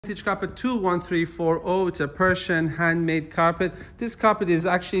Vintage carpet 21340. It's a Persian handmade carpet. This carpet is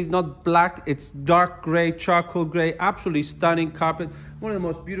actually not black, it's dark gray, charcoal gray. Absolutely stunning carpet. One of the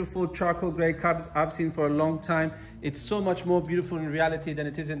most beautiful charcoal gray carpets I've seen for a long time. It's so much more beautiful in reality than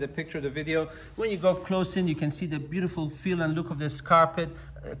it is in the picture of the video. When you go close in, you can see the beautiful feel and look of this carpet.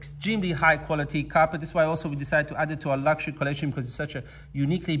 Extremely high quality carpet. This is why also we decided to add it to our luxury collection, because it's such a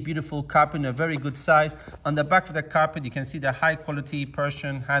uniquely beautiful carpet in a very good size. On the back of the carpet, you can see the high quality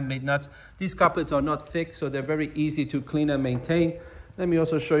Persian handmade nuts. These carpets are not thick, so they're very easy to clean and maintain. Let me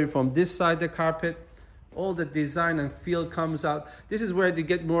also show you from this side the carpet. All the design and feel comes out. This is where you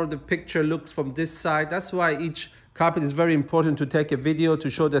get more of the picture looks from this side. That's why each carpet is very important to take a video to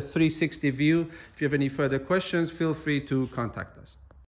show the 360 view. If you have any further questions, feel free to contact us.